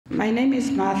My name is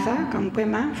Martha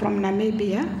Kamkwema from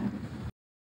Namibia.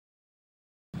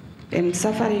 I'm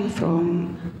suffering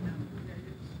from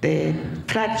the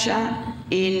fracture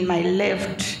in my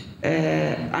left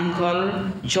ankle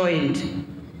joint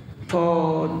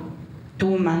for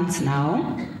 2 months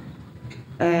now.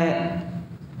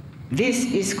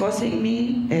 This is causing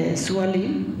me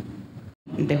swelling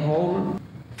in the whole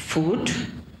foot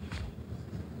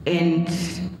and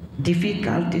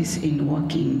difficulties in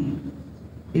walking.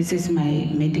 This is my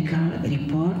medical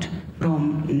report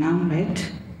from NAMRED,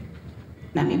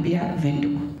 Namibia,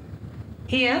 Windhoek.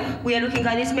 Here, we are looking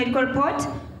at this medical report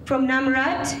from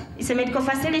NAMRAD. It's a medical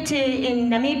facility in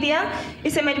Namibia.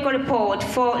 It's a medical report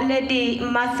for Lady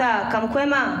Martha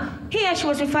Kamkwema. Here, she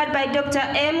was referred by Dr.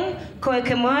 M.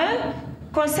 Koekemoe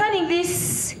concerning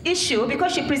this issue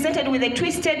because she presented with a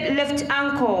twisted left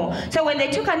ankle. So when they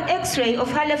took an x-ray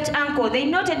of her left ankle, they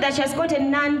noted that she has got a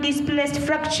non-displaced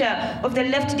fracture of the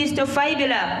left distal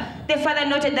fibula. They further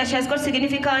noted that she has got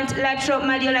significant lateral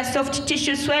malleolar soft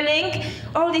tissue swelling.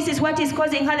 All this is what is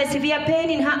causing her the severe pain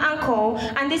in her ankle,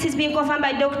 and this is being confirmed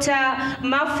by Dr.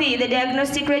 Murphy, the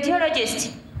diagnostic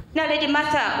radiologist. Now, Lady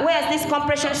Martha, where's this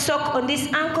compression sock on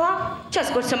this ankle? She has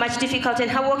got so much difficulty in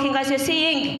her walking, as you're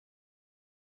seeing.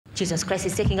 Jesus Christ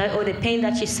is taking away all the pain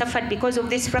that she suffered because of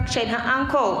this fracture in her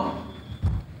ankle.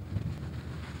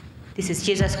 This is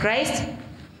Jesus Christ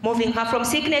moving her from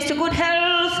sickness to good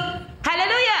health.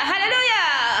 Hallelujah,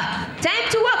 hallelujah. Time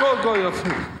to walk. Go, your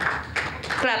food.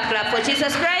 Clap, clap for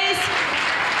Jesus Christ.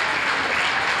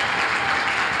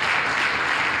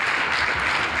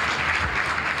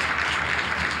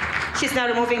 She's now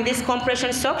removing this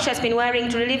compression sock she has been wearing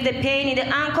to relieve the pain in the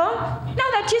ankle. Now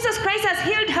that Jesus Christ has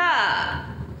healed her.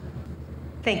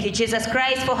 Thank you, Jesus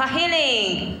Christ, for her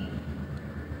healing.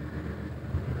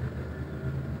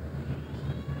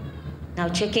 Now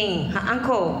checking her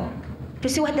ankle to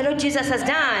see what the Lord Jesus has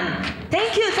done.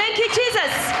 Thank you,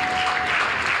 Jesus.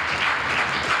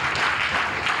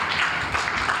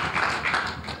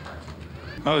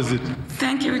 How is it?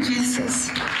 Thank you,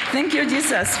 Jesus. Thank you,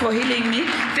 Jesus, for healing me.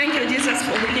 Thank you, Jesus,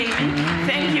 for healing me.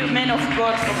 Thank you, men of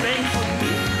God, for praying for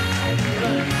me.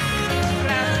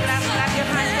 Clap your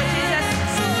hands for Jesus.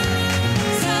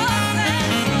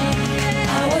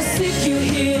 I was sick, you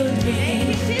healed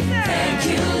me. Thank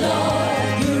you, Lord.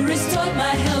 You restored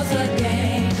my health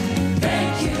again.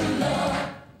 Thank you, Lord.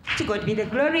 To God be the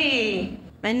glory.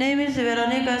 My name is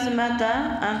Veronica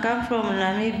Smata. I come from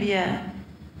Namibia.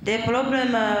 The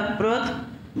problem brought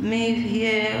me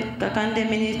here, Kakande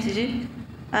Ministry.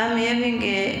 I'm having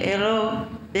a low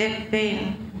back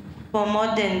pain for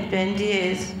more than 20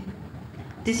 years.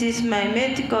 This is my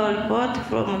medical report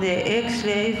from the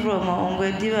X-ray from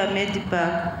Ongwediva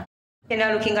Medipac. You're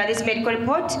now looking at this medical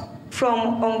report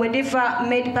from Ongwediva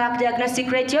Medipac Diagnostic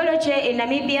Radiology in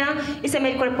Namibia. It's a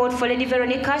medical report for Lady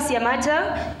Veronica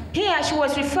Siamata. Here she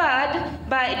was referred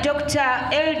by Dr.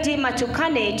 L.D.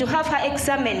 Matukane to have her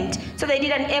examined. So they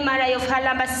did an MRI of her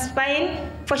lumbar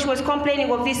spine, for she was complaining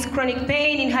of this chronic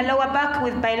pain in her lower back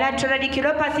with bilateral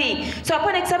radiculopathy. So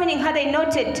upon examining her, they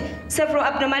noted several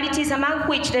abnormalities, among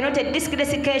which they noted disc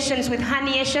desiccations with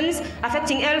herniations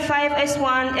affecting L5,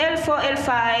 S1, L4,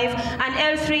 L5,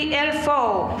 and L3,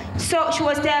 L4. So she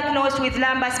was diagnosed with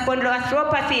lumbar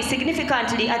spondyloarthropathy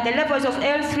significantly at the levels of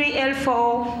L3,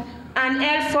 L4, and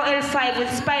L4, L5 with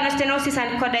spinal stenosis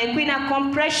and corda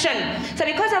compression. So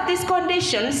because of this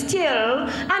condition, still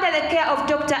under the care of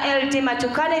Dr. L.D.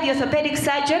 Matukane, the orthopedic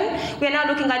surgeon, we are now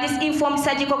looking at this informed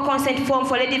surgical consent form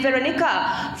for Lady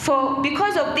Veronica.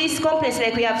 Because of these complaints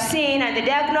like we have seen and the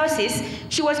diagnosis,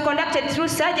 she was conducted through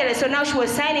surgery, so now she was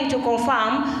signing to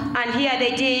confirm, and here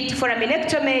they did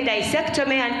foraminectomy,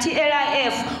 disectomy, and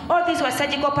TLIF. All these were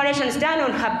surgical operations done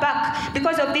on her back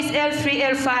because of this L3,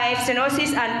 L5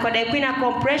 stenosis and corda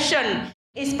compression.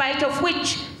 In spite of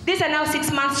which, these are now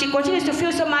 6 months, she continues to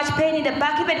feel so much pain in the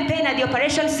back, even pain at the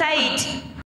operation site.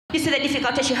 You see the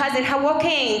difficulty she has in her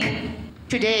walking.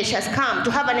 Today she has come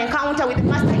to have an encounter with the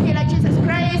Master Healer, Jesus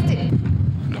Christ.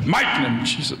 In the mighty name of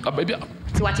Jesus. Baby.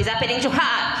 See what is happening to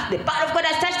her. The power of God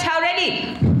has touched her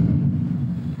already.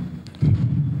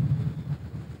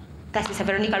 That is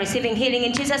Veronica receiving healing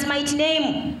in Jesus' mighty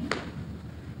name.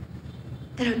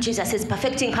 The Lord Jesus is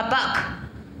perfecting her back.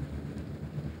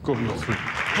 Go, your food.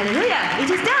 Hallelujah, it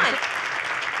is done.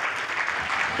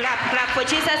 Clap, clap for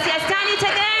Jesus. He has done it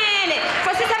again.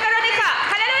 For Sister Veronica.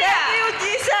 Hallelujah. Thank you,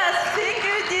 Jesus. Thank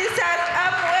you, Jesus.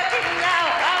 I'm working now.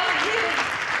 I'm healed.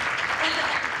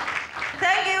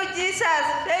 Thank you, Jesus.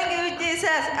 Thank you,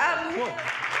 Jesus. I'm healed.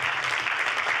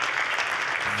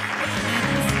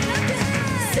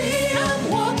 See, I'm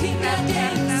walking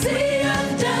again. See, I'm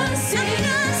dancing.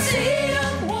 See,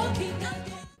 I'm walking.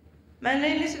 My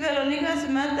name is Veronica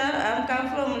Smata. I come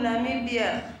from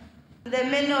Namibia. The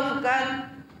men of God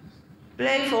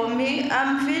pray for me.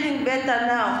 I'm feeling better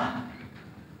now.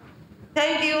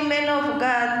 Thank you, men of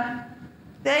God.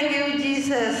 Thank you,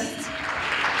 Jesus.